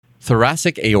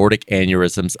Thoracic aortic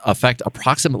aneurysms affect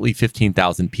approximately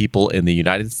 15,000 people in the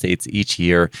United States each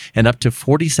year, and up to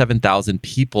 47,000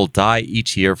 people die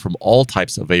each year from all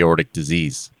types of aortic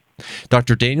disease.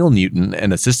 Dr. Daniel Newton,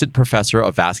 an assistant professor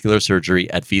of vascular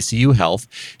surgery at VCU Health,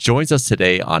 joins us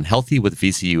today on Healthy with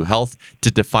VCU Health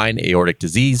to define aortic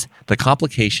disease, the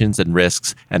complications and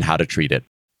risks, and how to treat it.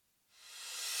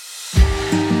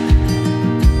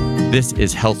 This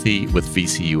is Healthy with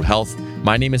VCU Health.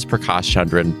 My name is Prakash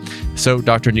Chandran. So,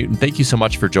 Dr. Newton, thank you so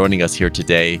much for joining us here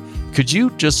today. Could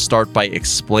you just start by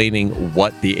explaining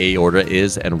what the aorta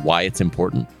is and why it's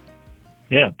important?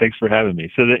 Yeah, thanks for having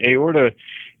me. So the aorta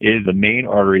is the main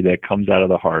artery that comes out of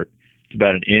the heart. It's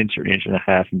about an inch or inch and a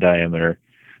half in diameter,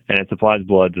 and it supplies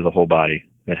blood to the whole body,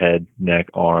 the head, neck,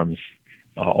 arms,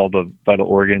 all the vital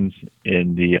organs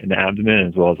in the abdomen,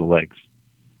 as well as the legs.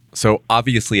 So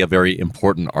obviously a very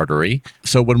important artery.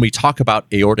 So when we talk about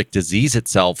aortic disease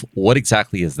itself, what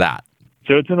exactly is that?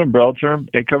 So it's an umbrella term.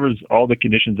 It covers all the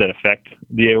conditions that affect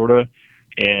the aorta.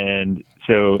 And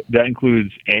so that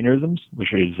includes aneurysms,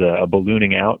 which is a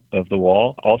ballooning out of the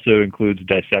wall. Also includes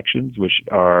dissections, which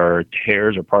are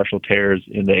tears or partial tears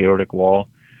in the aortic wall,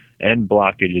 and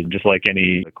blockages. Just like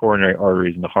any coronary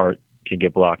arteries in the heart can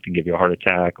get blocked and give you a heart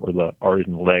attack, or the arteries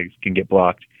in the legs can get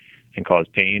blocked and cause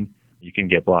pain, you can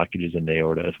get blockages in the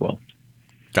aorta as well.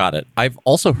 Got it. I've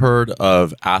also heard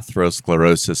of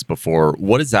atherosclerosis before.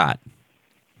 What is that?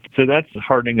 So that's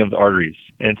hardening of the arteries.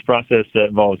 And it's a process that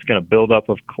involves kind of buildup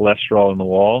of cholesterol in the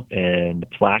wall, and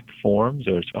plaque forms.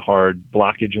 There's a hard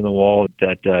blockage in the wall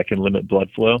that can limit blood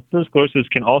flow. Atherosclerosis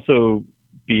can also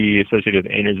be associated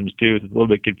with aneurysms too. It's a little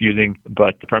bit confusing,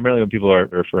 but primarily when people are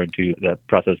referring to that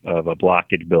process of a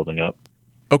blockage building up.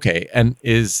 Okay, and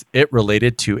is it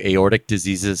related to aortic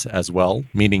diseases as well?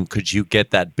 Meaning, could you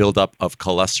get that buildup of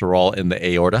cholesterol in the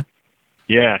aorta?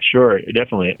 Yeah, sure,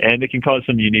 definitely. And it can cause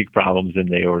some unique problems in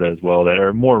the aorta as well that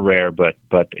are more rare, but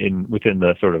within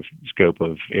the sort of scope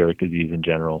of aortic disease in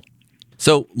general.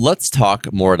 So let's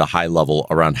talk more at a high level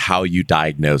around how you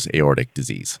diagnose aortic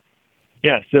disease.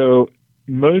 Yeah, so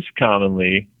most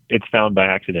commonly it's found by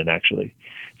accident, actually.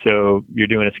 So you're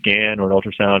doing a scan or an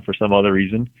ultrasound for some other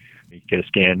reason. You get a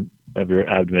scan of your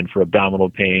abdomen for abdominal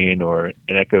pain, or an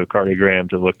echocardiogram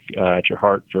to look at your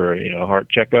heart for a heart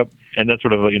checkup. And that's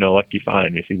sort of lucky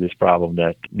find. You see this problem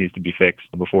that needs to be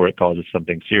fixed before it causes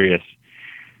something serious.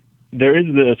 There is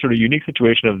the sort of unique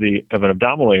situation of an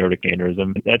abdominal aortic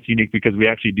aneurysm. That's unique because we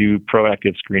actually do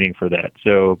proactive screening for that.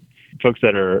 So folks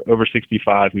that are over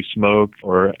 65 who smoke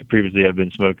or previously have been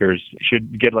smokers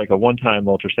should get like a one-time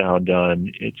ultrasound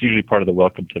done. It's usually part of the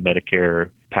Welcome to Medicare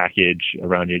package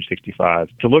around age 65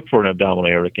 to look for an abdominal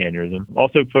aortic aneurysm.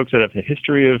 Also, folks that have a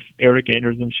history of aortic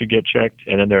aneurysm should get checked.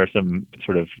 And then there are some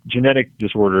sort of genetic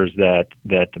disorders that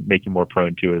make you more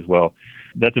prone to as well.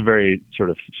 That's a very sort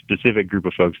of specific group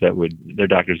of folks that their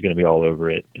doctor's going to be all over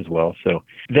it as well. So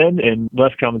then in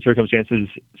less common circumstances,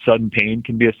 sudden pain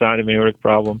can be a sign of an aortic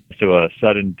problem. So a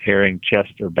sudden tearing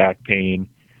chest or back pain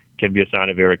can be a sign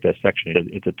of aortic dissection.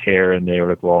 It's a tear in the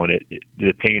aortic wall, and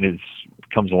the pain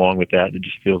comes along with that. It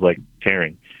just feels like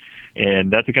tearing.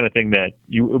 And that's the kind of thing that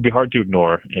it would be hard to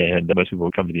ignore, and most people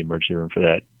will come to the emergency room for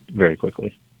that very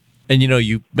quickly. And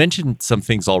you mentioned some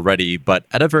things already, but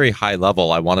at a very high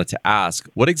level, I wanted to ask,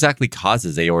 what exactly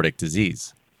causes aortic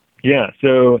disease? Yeah,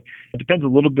 so it depends a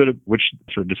little bit of which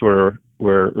sort of disorder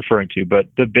we're referring to, but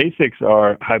the basics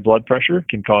are high blood pressure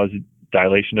can cause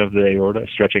dilation of the aorta,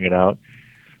 stretching it out.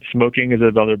 Smoking is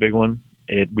another big one.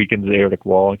 It weakens the aortic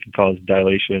wall. It can cause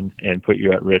dilation and put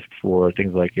you at risk for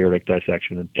things like aortic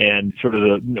dissection. And sort of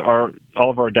all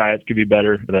of our diets could be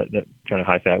better. That kind of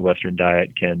high-fat Western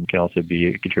diet can also be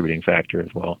a contributing factor as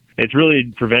well. It's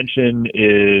really, prevention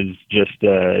is just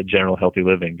general healthy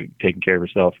living, taking care of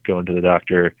yourself, going to the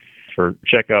doctor for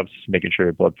checkups, making sure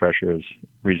your blood pressure is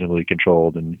reasonably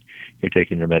controlled and you're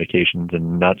taking your medications,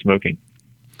 and not smoking.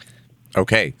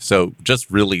 Okay, so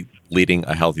just really leading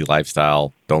a healthy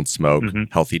lifestyle, don't smoke,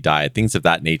 healthy diet, things of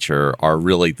that nature are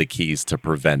really the keys to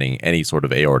preventing any sort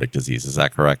of aortic disease. Is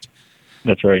that correct?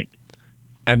 That's right.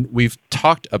 And we've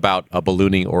talked about a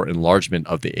ballooning or enlargement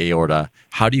of the aorta.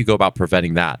 How do you go about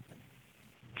preventing that?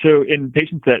 So in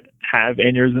patients that have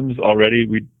aneurysms already,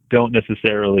 we don't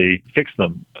necessarily fix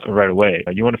them right away.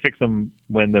 You want to fix them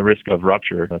when the risk of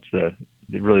rupture, that's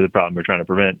really the problem we're trying to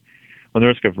prevent, when the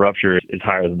risk of rupture is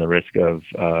higher than the risk of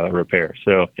repair.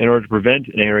 So in order to prevent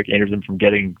an aortic aneurysm from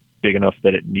getting big enough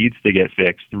that it needs to get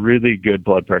fixed, really good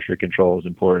blood pressure control is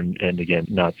important, and again,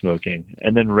 not smoking.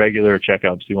 And then regular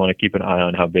checkups, you want to keep an eye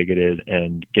on how big it is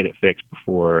and get it fixed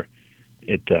before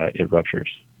it ruptures.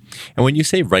 And when you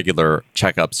say regular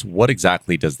checkups, what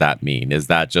exactly does that mean? Is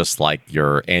that just like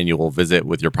your annual visit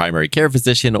with your primary care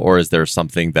physician, or is there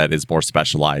something that is more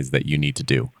specialized that you need to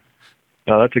do?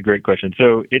 Oh, that's a great question.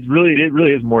 So it really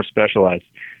is more specialized.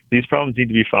 These problems need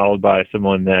to be followed by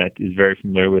someone that is very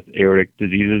familiar with aortic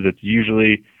diseases. It's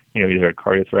usually either a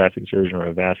cardiothoracic surgeon or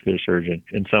a vascular surgeon,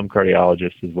 and some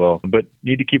cardiologists as well. But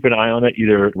need to keep an eye on it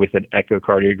either with an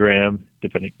echocardiogram,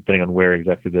 depending on where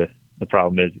exactly the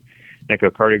problem is, an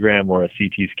echocardiogram or a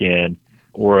CT scan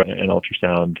or an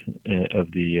ultrasound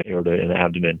of the aorta in the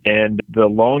abdomen. And the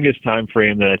longest time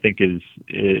frame that I think is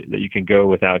that you can go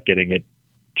without getting it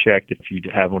checked if you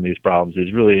have one of these problems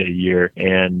is really a year,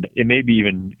 and it may be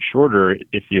even shorter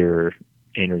if your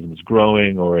aneurysm is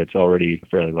growing or it's already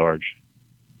fairly large.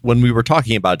 When we were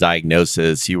talking about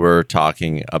diagnosis, you were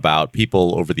talking about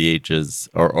people over the age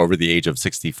of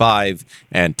 65,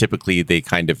 and typically they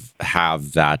kind of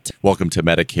have that welcome to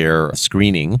Medicare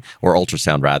screening or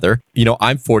ultrasound rather.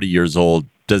 I'm 40 years old.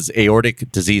 Does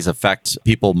aortic disease affect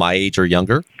people my age or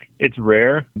younger? It's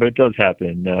rare, but it does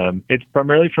happen. It's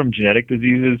primarily from genetic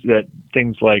diseases, that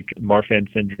things like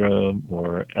Marfan syndrome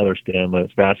or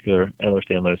Ehlers-Danlos, vascular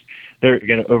Ehlers-Danlos, they're,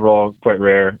 again, overall quite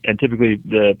rare. And typically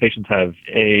the patients have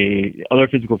other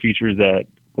physical features that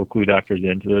will clue doctors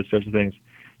into those sorts of things.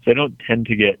 So they don't tend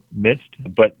to get missed,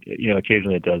 but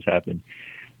occasionally it does happen.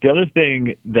 The other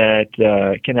thing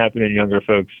that can happen in younger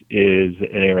folks is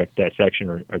an aortic dissection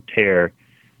or tear.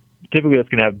 Typically, that's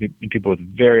going to happen in people with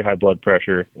very high blood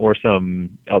pressure or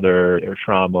some other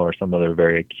trauma or some other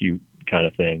very acute kind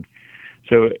of thing.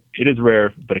 So it is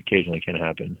rare, but occasionally can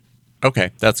happen. Okay,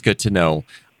 that's good to know.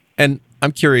 And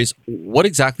I'm curious, what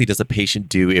exactly does a patient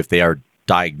do if they are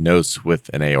diagnosed with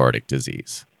an aortic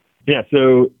disease? Yeah,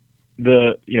 so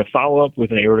the follow-up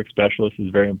with an aortic specialist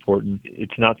is very important.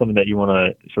 It's not something that you want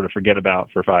to sort of forget about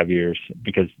for 5 years,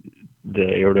 because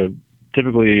the aorta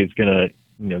typically is going to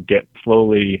get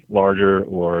slowly larger,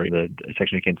 or the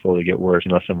section can slowly get worse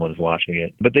unless someone is watching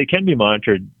it. But they can be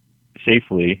monitored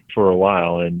safely for a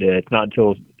while, and it's not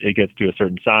until it gets to a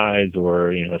certain size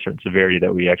or a certain severity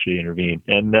that we actually intervene.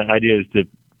 And the idea is to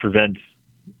prevent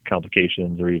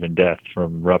complications or even death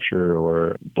from rupture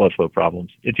or blood flow problems.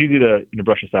 It's easy to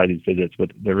brush aside these visits, but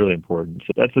they're really important.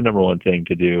 So that's the number one thing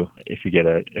to do if you get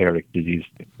an aortic disease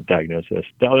diagnosis.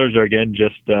 The others are, again,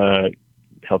 just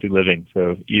healthy living.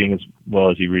 So eating as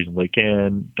well as you reasonably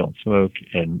can, don't smoke,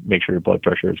 and make sure your blood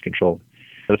pressure is controlled.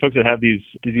 The folks that have these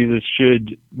diseases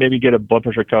should maybe get a blood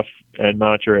pressure cuff and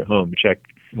monitor at home. Check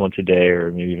once a day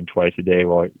or maybe even twice a day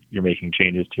while you're making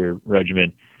changes to your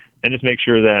regimen, and just make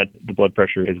sure that the blood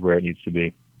pressure is where it needs to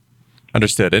be.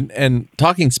 Understood. And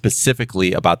talking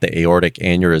specifically about the aortic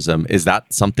aneurysm, is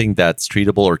that something that's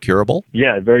treatable or curable?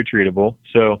 Yeah, very treatable.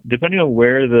 So depending on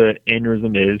where the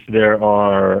aneurysm is, there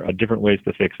are different ways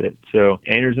to fix it. So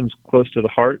aneurysms close to the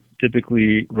heart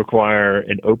typically require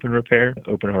an open repair,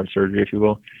 open heart surgery, if you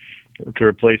will, to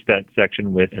replace that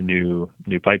section with a new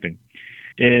piping.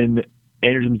 In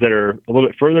aneurysms that are a little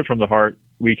bit further from the heart,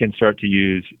 we can start to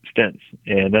use stents,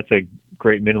 and that's a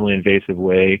great minimally invasive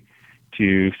way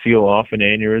to seal off an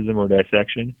aneurysm or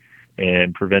dissection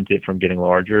and prevent it from getting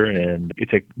larger. And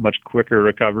it's a much quicker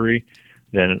recovery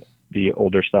than the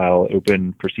older style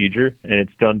open procedure. And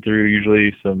it's done through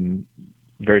usually some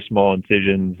very small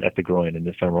incisions at the groin and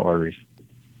the femoral arteries.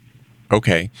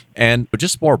 Okay. And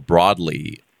just more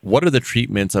broadly, what are the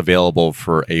treatments available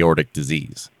for aortic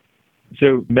disease?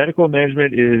 So medical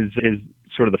management is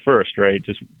sort of the first, right?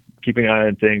 Just keeping an eye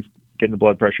on things, getting the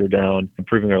blood pressure down,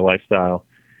 improving our lifestyle,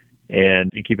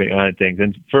 and keeping an eye on things.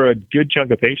 And for a good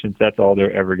chunk of patients, that's all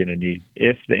they're ever going to need.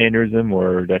 If the aneurysm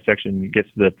or dissection gets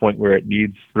to the point where it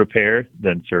needs repair,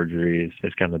 then surgery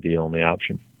is kind of the only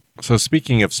option. So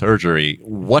speaking of surgery,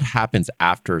 what happens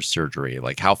after surgery?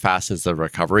 Like, how fast is the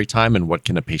recovery time, and what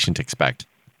can a patient expect?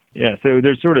 Yeah, so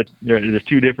there's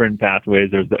two different pathways.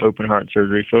 There's the open heart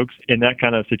surgery folks. In that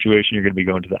kind of situation, you're going to be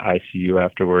going to the ICU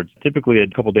afterwards. Typically a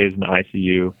couple days in the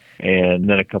ICU, and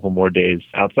then a couple more days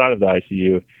outside of the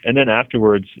ICU. And then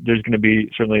afterwards, there's going to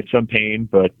be certainly some pain,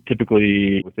 but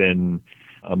typically within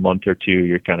a month or two,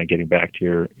 you're kind of getting back to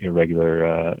your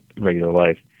regular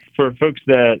life. For folks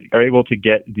that are able to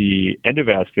get the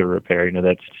endovascular repair,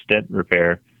 that's stent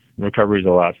repair, recovery is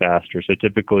a lot faster. So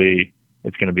typically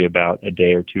it's going to be about a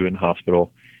day or two in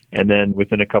hospital. And then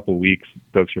within a couple of weeks,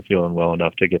 folks are feeling well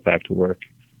enough to get back to work.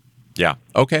 Yeah.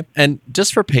 Okay. And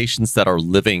just for patients that are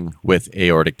living with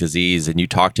aortic disease, and you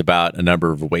talked about a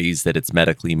number of ways that it's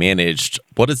medically managed,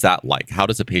 what is that like? How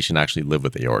does a patient actually live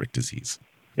with aortic disease?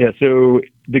 Yeah. So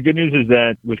the good news is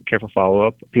that with careful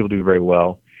follow-up, people do very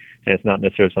well. and it's not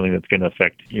necessarily something that's going to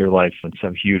affect your life in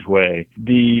some huge way.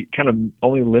 The kind of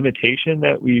only limitation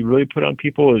that we really put on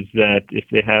people is that if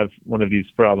they have one of these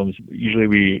problems, usually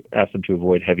we ask them to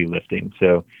avoid heavy lifting.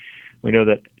 So we know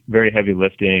that very heavy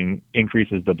lifting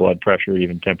increases the blood pressure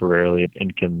even temporarily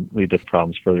and can lead to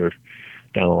problems further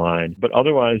down the line. But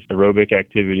otherwise, aerobic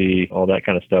activity, all that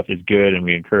kind of stuff is good, and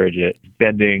we encourage it.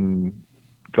 Bending,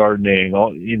 gardening,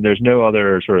 there's no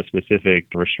other sort of specific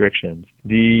restrictions.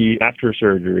 After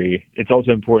surgery, it's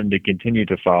also important to continue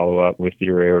to follow up with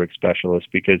your aortic specialist,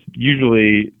 because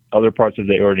usually other parts of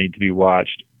the aorta need to be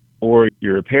watched, or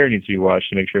your repair needs to be watched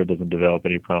to make sure it doesn't develop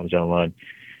any problems down the line.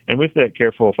 And with that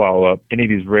careful follow-up, any of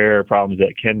these rare problems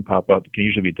that can pop up can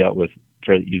usually be dealt with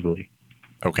fairly easily.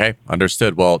 Okay,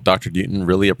 understood. Well, Dr. Newton,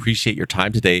 really appreciate your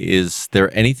time today. Is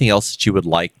there anything else that you would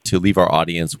like to leave our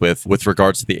audience with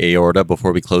regards to the aorta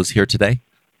before we close here today?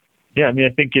 Yeah, I mean, I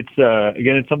think it's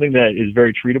something that is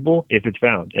very treatable if it's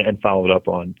found and followed up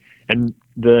on. And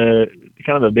the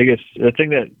thing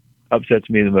that upsets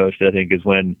me the most, I think, is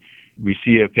when we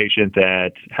see a patient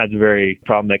that has a very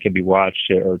problem that can be watched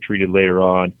or treated later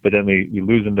on, but then we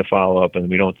lose them to follow up and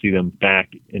we don't see them back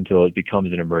until it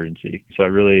becomes an emergency. So I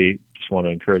really just want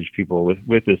to encourage people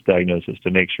with this diagnosis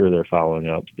to make sure they're following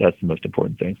up. That's the most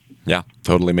important thing. Yeah,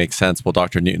 totally makes sense. Well,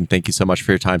 Dr. Newton, thank you so much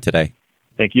for your time today.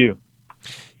 Thank you.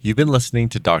 You've been listening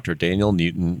to Dr. Daniel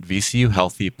Newton, VCU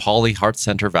Healthy Pauley Heart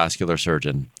Center vascular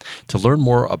surgeon. To learn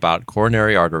more about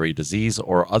coronary artery disease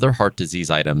or other heart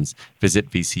disease items, visit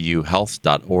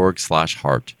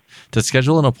vcuhealth.org/heart. To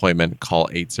schedule an appointment, call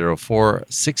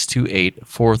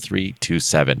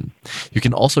 804-628-4327. You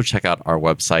can also check out our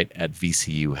website at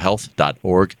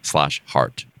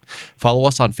vcuhealth.org/heart. Follow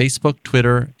us on Facebook,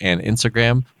 Twitter, and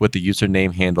Instagram with the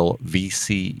username handle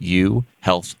VCU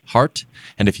Health Heart.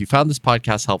 And if you found this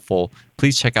podcast helpful,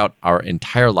 please check out our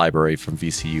entire library from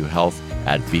VCU Health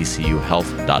at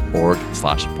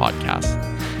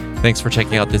vcuhealth.org/podcast. Thanks for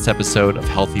checking out this episode of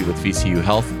Healthy with VCU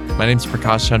Health. My name is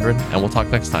Prakash Chandran, and we'll talk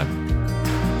next time.